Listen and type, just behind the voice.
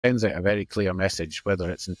sends out a very clear message, whether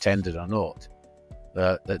it's intended or not,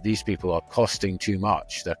 that these people are costing too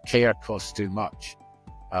much, their care costs too much,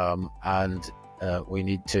 and we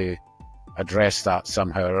need to address that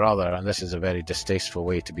somehow or other. And this is a very distasteful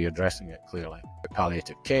way to be addressing it, clearly.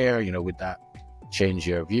 Palliative care, would that change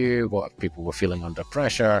your view? What if people were feeling under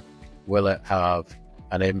pressure? Will it have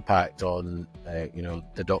an impact on,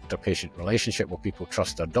 the doctor-patient relationship? Will people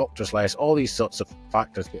trust their doctors less? All these sorts of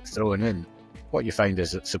factors get thrown in. What you find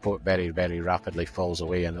is that support very, very rapidly falls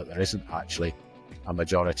away, and that there isn't actually a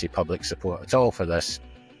majority public support at all for this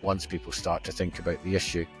once people start to think about the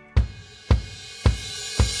issue.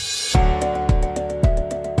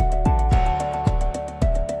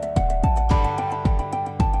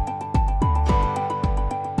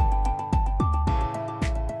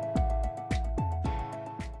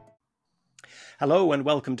 Hello and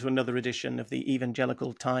welcome to another edition of the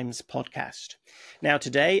Evangelical Times podcast. Now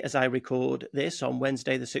today, as I record this on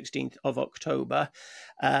Wednesday the 16th of October,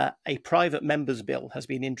 a private member's bill has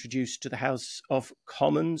been introduced to the House of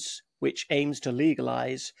Commons, which aims to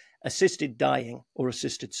legalise assisted dying or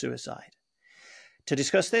assisted suicide. To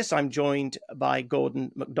discuss this, I'm joined by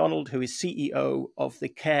Gordon Macdonald, who is CEO of the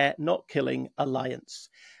Care Not Killing Alliance.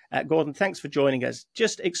 Gordon, thanks for joining us.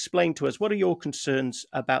 Just explain to us, what are your concerns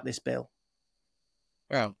about this bill?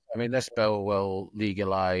 Well, this bill will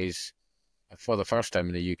legalise, for the first time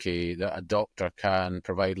in the UK, that a doctor can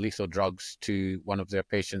provide lethal drugs to one of their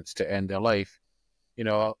patients to end their life.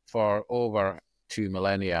 For over 2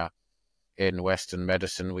 millennia in Western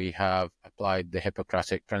medicine, we have applied the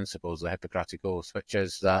Hippocratic principles, the Hippocratic Oath, which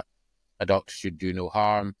is that a doctor should do no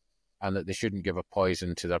harm and that they shouldn't give a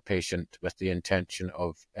poison to their patient with the intention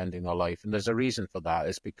of ending their life. And there's a reason for that.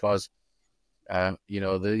 It's because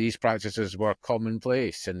these practices were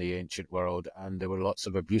commonplace in the ancient world, and there were lots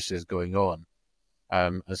of abuses going on.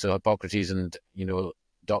 And so Hippocrates and,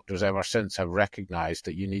 doctors ever since have recognized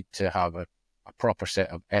that you need to have a proper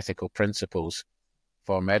set of ethical principles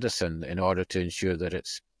for medicine in order to ensure that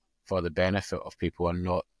it's for the benefit of people and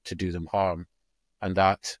not to do them harm. And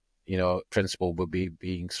that, principle will be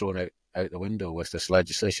being thrown out the window with this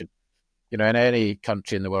legislation. In any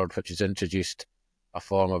country in the world which has introduced a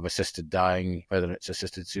form of assisted dying, whether it's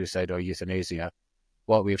assisted suicide or euthanasia,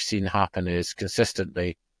 what we've seen happen is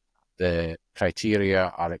consistently the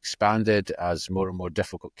criteria are expanded as more and more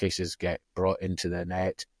difficult cases get brought into the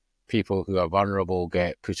net. People who are vulnerable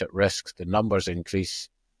get put at risk. The numbers increase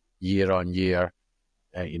year on year.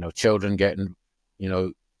 Children getting,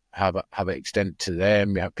 have it extended to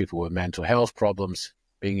them. You have people with mental health problems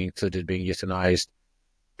being included, being euthanized.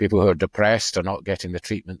 People who are depressed are not getting the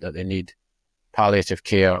treatment that they need. Palliative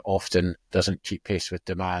care often doesn't keep pace with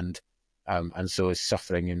demand, and so is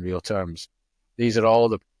suffering in real terms. These are all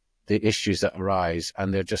the issues that arise,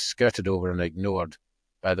 and they're just skirted over and ignored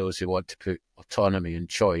by those who want to put autonomy and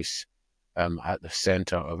choice at the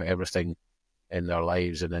centre of everything in their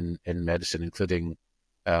lives and in medicine, including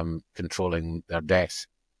controlling their death.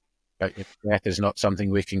 But death is not something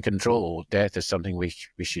we can control. Death is something we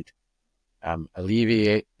should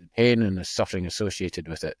alleviate the pain and the suffering associated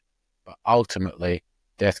with it. But ultimately,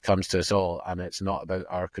 death comes to us all, and it's not about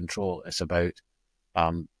our control. It's about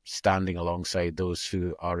standing alongside those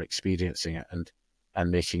who are experiencing it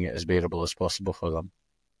and making it as bearable as possible for them.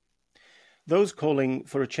 Those calling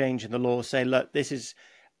for a change in the law say, look, this is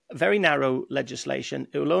very narrow legislation.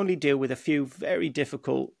 It will only deal with a few very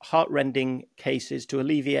difficult, heart-rending cases to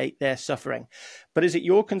alleviate their suffering. But is it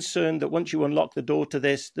your concern that once you unlock the door to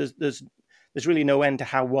this, there's really no end to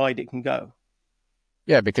how wide it can go?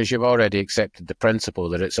 Yeah, because you've already accepted the principle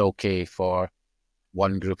that it's okay for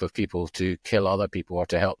one group of people to kill other people or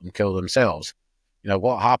to help them kill themselves.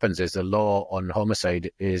 What happens is the law on homicide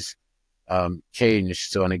is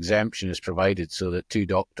changed, so an exemption is provided so that two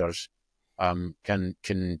doctors can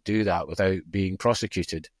do that without being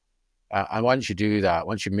prosecuted. And once you do that,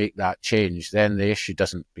 once you make that change, then the issue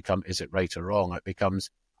doesn't become, is it right or wrong? It becomes,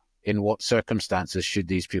 in what circumstances should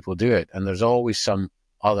these people do it? And there's always some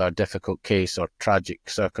other difficult case or tragic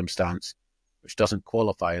circumstance which doesn't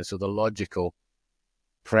qualify. And so the logical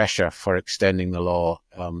pressure for extending the law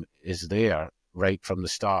is there right from the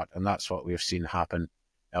start. And that's what we've seen happen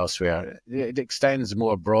elsewhere. It extends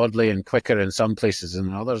more broadly and quicker in some places than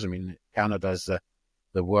in others. Canada is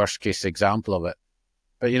the worst case example of it.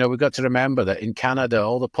 But, we've got to remember that in Canada,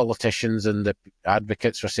 all the politicians and the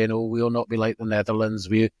advocates were saying, oh, we'll not be like the Netherlands.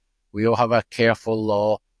 We'll have a careful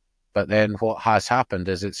law. But then what has happened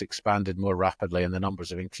is it's expanded more rapidly and the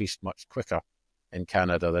numbers have increased much quicker in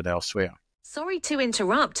Canada than elsewhere. Sorry to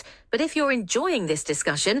interrupt, but if you're enjoying this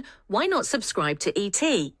discussion, why not subscribe to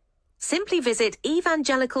ET? Simply visit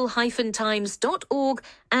evangelical-times.org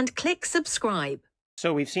and click subscribe.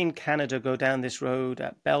 So we've seen Canada go down this road,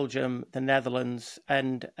 Belgium, the Netherlands,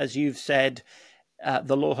 and as you've said,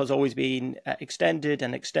 the law has always been extended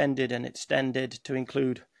and extended and extended to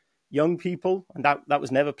include young people, and that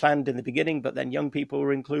was never planned in the beginning, but then young people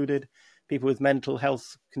were included, people with mental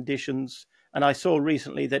health conditions. And I saw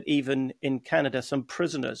recently that even in Canada, some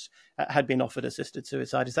prisoners had been offered assisted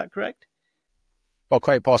suicide. Is that correct? Well,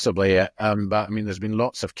 quite possibly. But I mean, there's been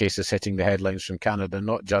lots of cases hitting the headlines from Canada,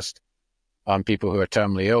 not just people who are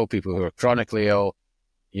terminally ill, people who are chronically ill.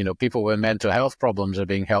 You know, people with mental health problems are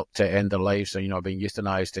being helped to end their lives, or, being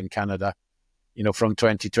euthanized in Canada. From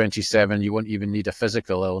 2027, you won't even need a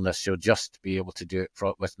physical illness. You'll just be able to do it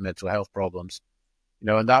with mental health problems.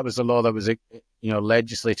 And that was the law that was,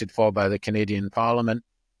 legislated for by the Canadian Parliament.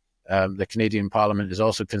 The Canadian Parliament is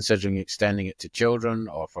also considering extending it to children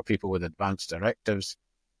or for people with advanced directives.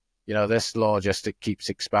 This law it keeps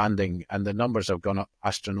expanding, and the numbers have gone up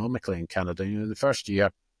astronomically in Canada. The first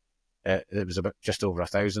year, it was about just over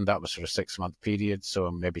 1,000. That was for a 6-month period, so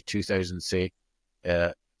maybe 2,000, say,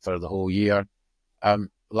 for the whole year.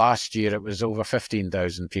 Last year, it was over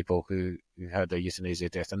 15,000 people who had a euthanasia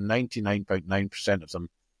death, and 99.9% of them,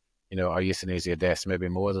 are euthanasia deaths. Maybe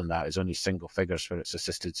more than that is only single figures for its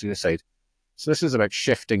assisted suicide. So this is about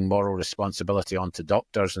shifting moral responsibility onto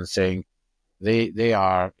doctors and saying they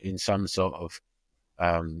are in some sort of,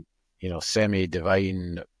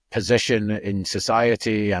 semi-divine position in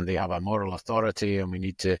society, and they have a moral authority, and we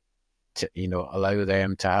need to allow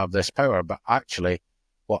them to have this power. But actually,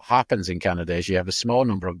 what happens in Canada is you have a small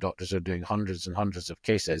number of doctors who are doing hundreds and hundreds of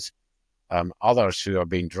cases, others who are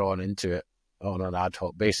being drawn into it on an ad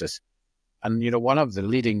hoc basis. And, one of the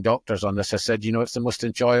leading doctors on this has said, it's the most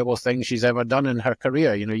enjoyable thing she's ever done in her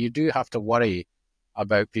career. You do have to worry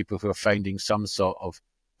about people who are finding some sort of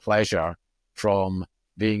pleasure from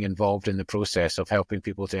being involved in the process of helping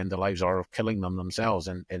people to end their lives or of killing them themselves,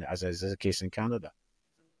 as is the case in Canada.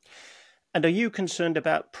 And are you concerned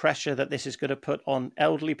about pressure that this is going to put on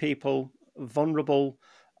elderly people, vulnerable,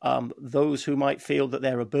 those who might feel that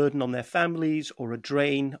they're a burden on their families or a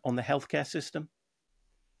drain on the healthcare system?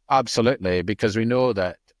 Absolutely, because we know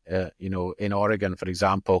that, in Oregon, for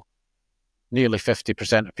example, nearly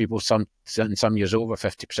 50% of people, in some years over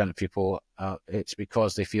 50% of people, it's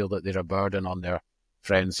because they feel that they're a burden on their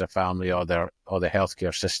friends, their family, or the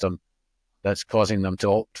healthcare system that's causing them to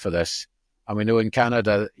opt for this. And we know in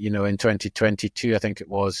Canada, in 2022, I think it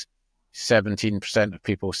was 17% of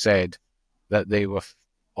people said that they were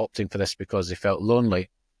opting for this because they felt lonely.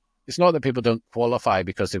 It's not that people don't qualify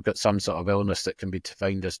because they've got some sort of illness that can be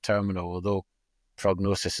defined as terminal, although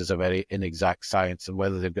prognosis is a very inexact science, and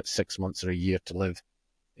whether they've got 6 months or a year to live,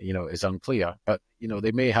 is unclear. But,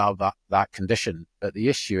 they may have that condition. But the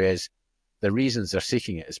issue is the reasons they're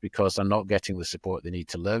seeking it is because they're not getting the support they need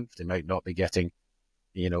to live. They might not be getting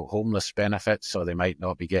homeless benefits, or they might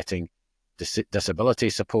not be getting disability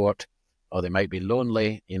support, or they might be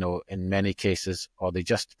lonely, in many cases, or they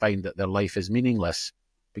just find that their life is meaningless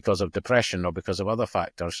because of depression or because of other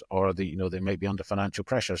factors, or they might be under financial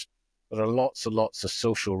pressures. There are lots and lots of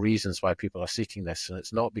social reasons why people are seeking this, and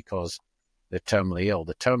it's not because they're terminally ill.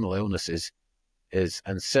 The terminal illness is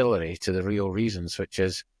ancillary to the real reasons, which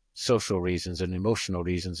is social reasons and emotional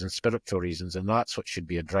reasons and spiritual reasons, and that's what should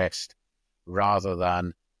be addressed, rather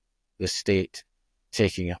than the state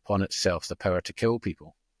taking upon itself the power to kill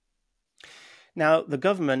people. Now, the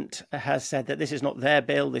government has said that this is not their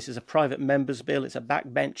bill. This is a private member's bill. It's a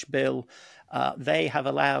backbench bill. They have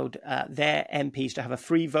allowed their MPs to have a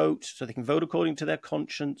free vote, so they can vote according to their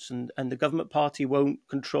conscience, and the government party won't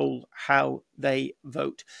control how they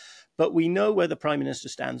vote. But we know where the Prime Minister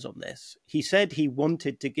stands on this. He said he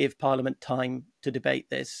wanted to give Parliament time to debate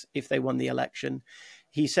this if they won the election.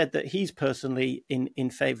 He said that he's personally in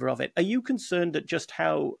favour of it. Are you concerned at just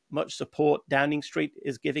how much support Downing Street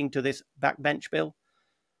is giving to this backbench bill?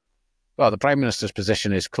 Well, the Prime Minister's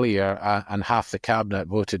position is clear, and half the Cabinet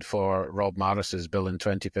voted for Rob Marris's bill in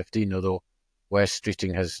 2015, although Wes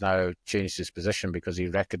Streeting has now changed his position because he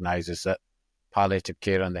recognises that palliative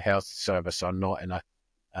care and the health service are not in a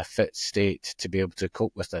fit state to be able to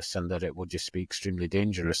cope with this, and that it will just be extremely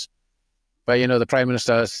dangerous. But, the Prime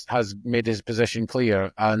Minister has made his position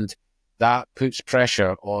clear, and that puts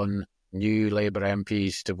pressure on new Labour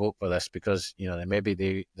MPs to vote for this because,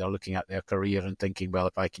 maybe they're looking at their career and thinking, well,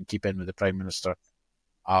 if I can keep in with the Prime Minister,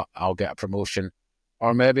 I'll get a promotion.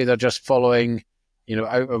 Or maybe they're just following,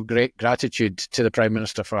 out of great gratitude to the Prime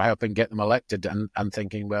Minister for helping get them elected and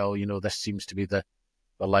thinking, well, this seems to be the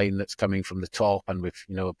line that's coming from the top, and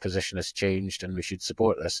we've, position has changed and we should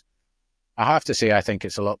support this. I have to say, I think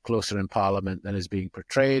it's a lot closer in Parliament than is being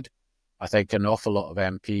portrayed. I think an awful lot of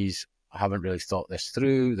MPs haven't really thought this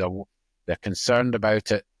through. They're concerned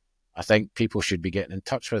about it. I think people should be getting in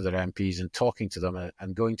touch with their MPs and talking to them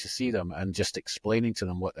and going to see them and just explaining to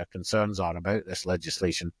them what their concerns are about this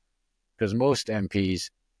legislation. Because most MPs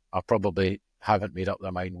are probably haven't made up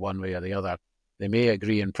their mind one way or the other. They may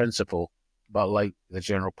agree in principle, but like the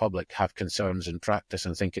general public, have concerns in practice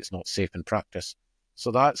and think it's not safe in practice. So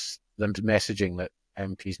that's the messaging that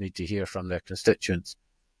MPs need to hear from their constituents.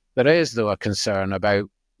 There is, though, a concern about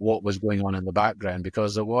what was going on in the background,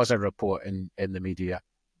 because there was a report in the media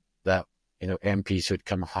that MPs who'd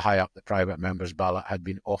come high up the private member's ballot had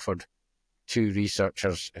been offered to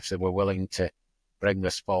researchers if they were willing to bring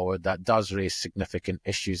this forward. That does raise significant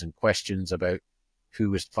issues and questions about who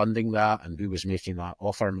was funding that and who was making that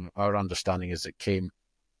offer. And our understanding is it came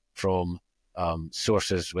from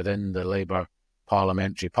sources within the Labour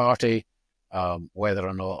Parliamentary Party. Whether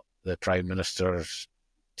or not the Prime Minister's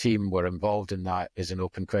team were involved in that is an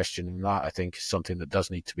open question, and that, I think, is something that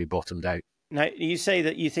does need to be bottomed out. Now, you say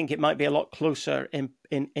that you think it might be a lot closer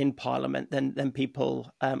in Parliament than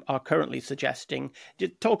people are currently suggesting.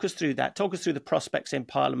 Just talk us through that. Talk us through the prospects in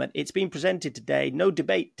Parliament. It's been presented today. No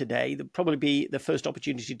debate today. There'll probably be the first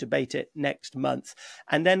opportunity to debate it next month.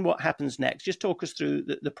 And then what happens next? Just talk us through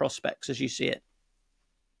the prospects as you see it.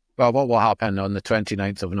 Well, what will happen on the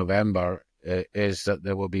 29th of November is that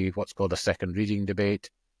there will be what's called a second reading debate.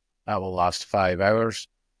 That will last 5 hours.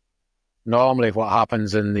 Normally what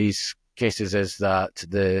happens in these cases is that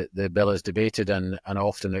the bill is debated and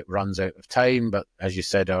often it runs out of time. But as you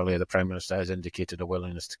said earlier, the Prime Minister has indicated a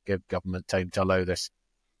willingness to give government time to allow this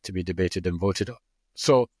to be debated and voted on.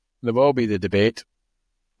 So there will be the debate.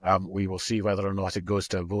 We will see whether or not it goes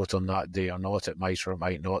to a vote on that day or not. It might or it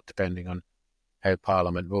might not, depending on how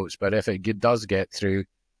Parliament votes. But if it does get through,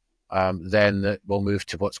 then we'll move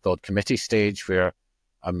to what's called committee stage, where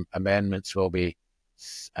amendments will be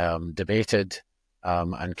debated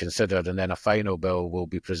and considered, and then a final bill will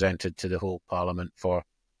be presented to the whole Parliament for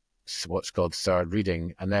what's called third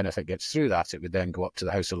reading. And then if it gets through that, it would then go up to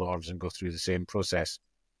the House of Lords and go through the same process.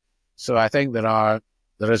 So I think there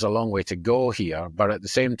is a long way to go here, but at the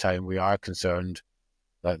same time, we are concerned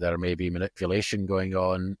that there may be manipulation going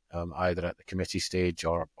on, either at the committee stage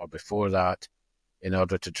or before that, in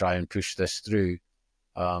order to try and push this through,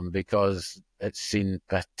 because it's seen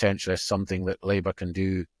potentially as something that Labour can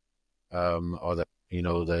do, or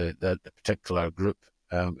the particular group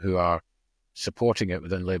who are supporting it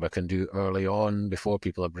within Labour can do early on, before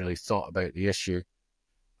people have really thought about the issue.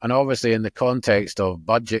 And obviously in the context of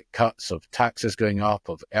budget cuts, of taxes going up,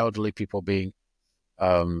 of elderly people being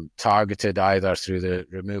targeted either through the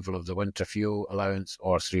removal of the winter fuel allowance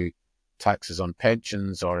or through taxes on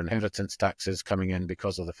pensions or inheritance taxes coming in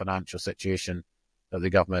because of the financial situation that the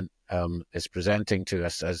government is presenting to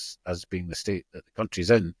us as being the state that the country's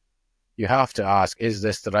in, you have to ask, is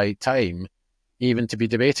this the right time even to be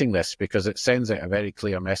debating this? Because it sends out a very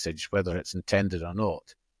clear message, whether it's intended or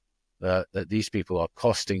not, that these people are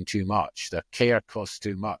costing too much, their care costs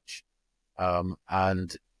too much,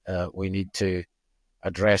 and we need to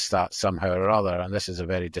address that somehow or other, and this is a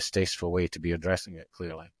very distasteful way to be addressing it,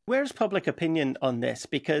 clearly. Where's public opinion on this?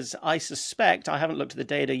 Because I suspect, I haven't looked at the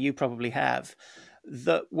data, you probably have,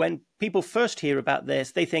 that when people first hear about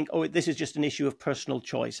this, they think, oh, this is just an issue of personal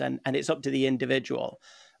choice and it's up to the individual.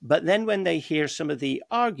 But then when they hear some of the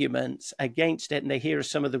arguments against it and they hear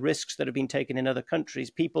some of the risks that have been taken in other countries,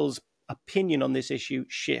 people's opinion on this issue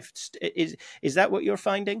shifts. Is that what you're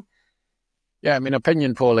finding? Yeah, I mean,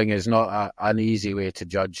 opinion polling is not an easy way to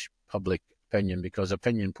judge public opinion, because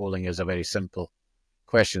opinion polling is a very simple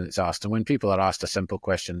question that's asked. And when people are asked a simple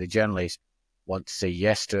question, they generally want to say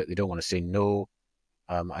yes to it. They don't want to say no.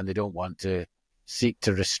 And they don't want to seek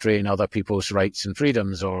to restrain other people's rights and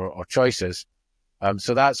freedoms or choices.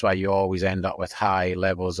 So that's why you always end up with high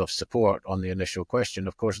levels of support on the initial question.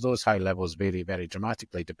 Of course, those high levels vary very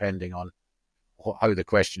dramatically depending on how the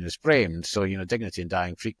question is framed. So, Dignity in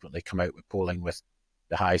Dying frequently come out with polling with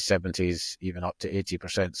the high 70s, even up to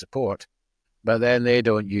 80% support. But then they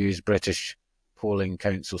don't use British Polling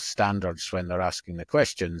Council standards when they're asking the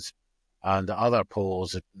questions. And the other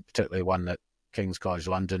polls, particularly one that King's College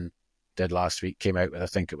London did last week, came out with, I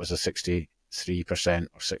think it was a 63%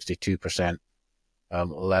 or 62%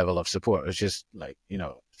 level of support, which is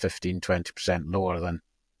 15-20% lower than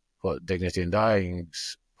what Dignity in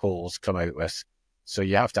Dying's polls come out with. So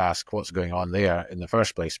you have to ask what's going on there in the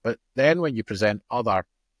first place. But then when you present other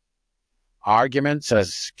arguments,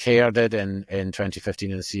 as Kerr did in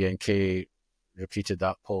 2015 in the CNK repeated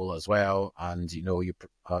that poll as well. And,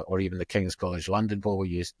 or even the King's College London poll, where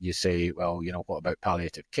you say, well, what about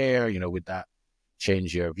palliative care? Would that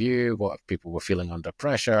change your view? What if people were feeling under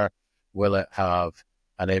pressure? Will it have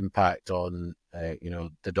an impact on,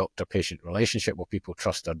 the doctor-patient relationship? Will people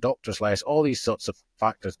trust their doctors less? All these sorts of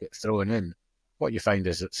factors get thrown in. What you find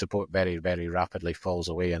is that support very, very rapidly falls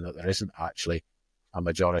away, and that there isn't actually a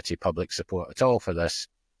majority public support at all for this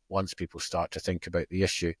once people start to think about the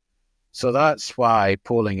issue. So that's why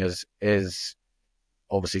polling is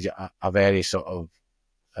obviously a very sort of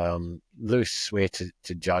loose way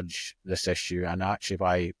to judge this issue, and actually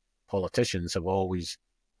why politicians have always,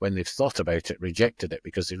 when they've thought about it, rejected it,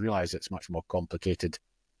 because they realise it's much more complicated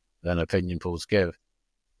than opinion polls give.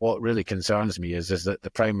 What really concerns me is that the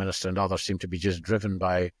Prime Minister and others seem to be just driven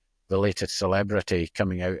by the latest celebrity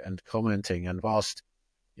coming out and commenting. And whilst,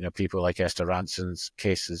 people like Esther Ranson's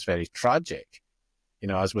case is very tragic,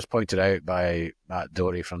 as was pointed out by Matt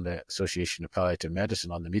Dorey from the Association of Palliative Medicine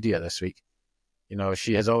on the media this week,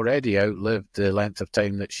 she has already outlived the length of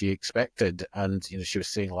time that she expected. And, she was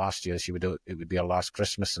saying last year it would be her last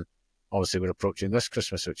Christmas. And obviously we're approaching this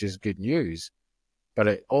Christmas, which is good news. But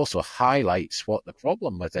it also highlights what the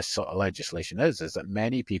problem with this sort of legislation is that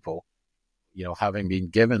many people, having been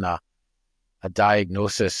given a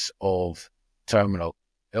diagnosis of terminal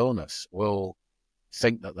illness, will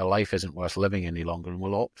think that their life isn't worth living any longer and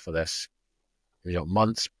will opt for this,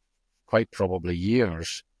 months, quite probably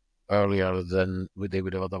years earlier than they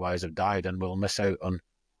would have otherwise have died, and will miss out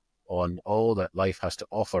on all that life has to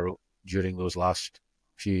offer during those last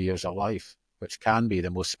few years of life, which can be the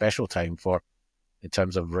most special time in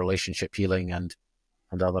terms of relationship healing and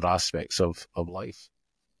other aspects of life.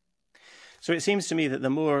 So it seems to me that the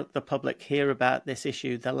more the public hear about this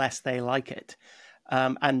issue, the less they like it,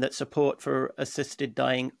 and that support for assisted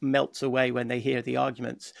dying melts away when they hear the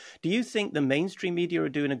arguments. Do you think the mainstream media are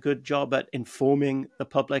doing a good job at informing the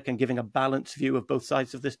public and giving a balanced view of both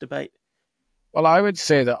sides of this debate? Well, I would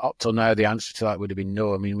say that up till now, the answer to that would have been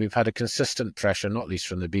no. I mean, we've had a consistent pressure, not least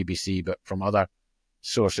from the BBC, but from other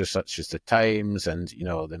sources such as the Times and,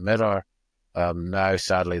 the Mirror, now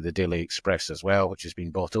sadly the Daily Express as well, which has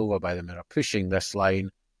been bought over by the Mirror, pushing this line,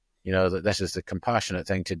 that this is the compassionate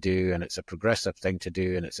thing to do, and it's a progressive thing to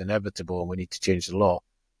do, and it's inevitable, and we need to change the law.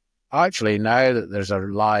 Actually, now that there's a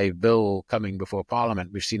live bill coming before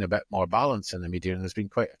Parliament, we've seen a bit more balance in the media, and there's been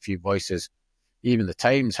quite a few voices. Even the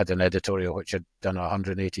Times had an editorial which had done a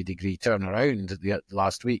 180-degree turnaround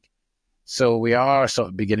last week. So we are sort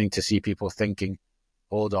of beginning to see people thinking,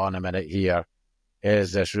 hold on a minute here,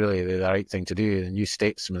 is this really the right thing to do? The New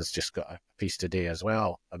Statesman's just got a piece today as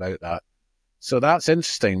well about that. So that's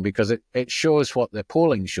interesting, because it shows what the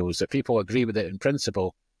polling shows, that people agree with it in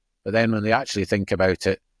principle, but then when they actually think about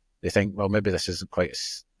it, they think, well, maybe this isn't quite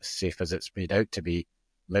as safe as it's made out to be.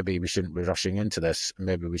 Maybe we shouldn't be rushing into this.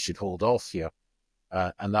 Maybe we should hold off here.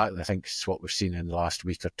 And that, I think, is what we've seen in the last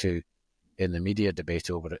week or two in the media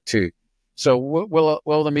debate over it too. So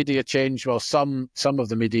will the media change? Well, some of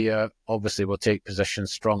the media obviously will take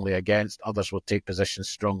positions strongly against, others will take positions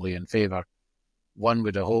strongly in favour. One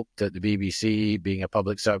would have hoped that the BBC, being a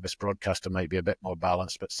public service broadcaster, might be a bit more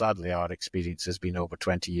balanced, but sadly our experience has been over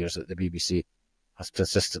 20 years that the BBC has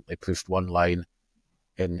consistently pushed one line,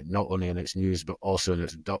 in not only in its news but also in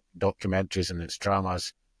its documentaries and its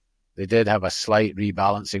dramas. They did have a slight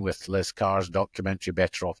rebalancing with Liz Carr's documentary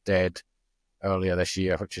Better Off Dead earlier this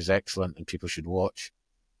year, which is excellent and people should watch.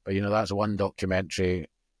 But, that's one documentary,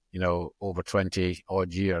 over 20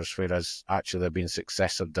 odd years, whereas actually there have been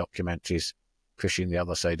successive documentaries pushing the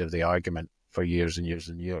other side of the argument for years and years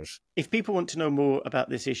and years. If people want to know more about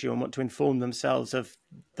this issue and want to inform themselves of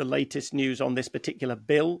the latest news on this particular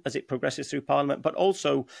bill as it progresses through Parliament, but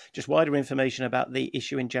also just wider information about the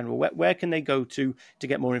issue in general, where can they go to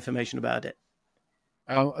get more information about it?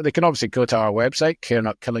 They can obviously go to our website,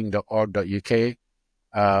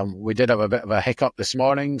 carenotKilling.org.uk. We did have a bit of a hiccup this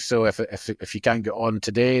morning, so if you can't get on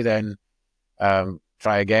today, then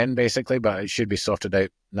try again, basically, but it should be sorted out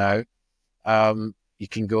now. You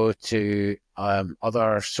can go to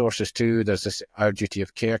other sources too. There's this Our Duty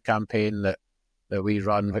of Care campaign that we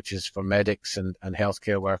run, which is for medics and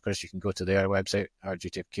healthcare workers. You can go to their website,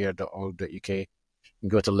 ourdutyofcare.org.uk. You can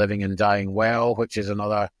go to Living and Dying Well, which is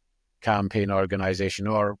another campaign organisation,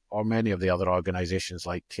 or many of the other organisations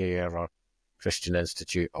like CARE or Christian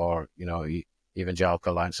Institute or,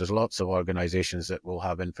 Evangelical Alliance. There's lots of organisations that will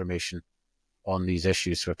have information on these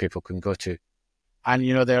issues where people can go to. And,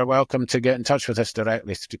 they're welcome to get in touch with us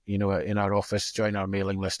directly, in our office, join our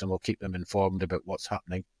mailing list, and we'll keep them informed about what's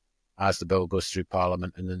happening as the bill goes through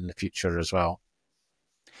Parliament and in the future as well.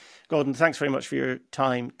 Gordon, thanks very much for your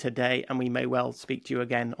time today, and we may well speak to you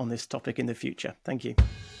again on this topic in the future. Thank you.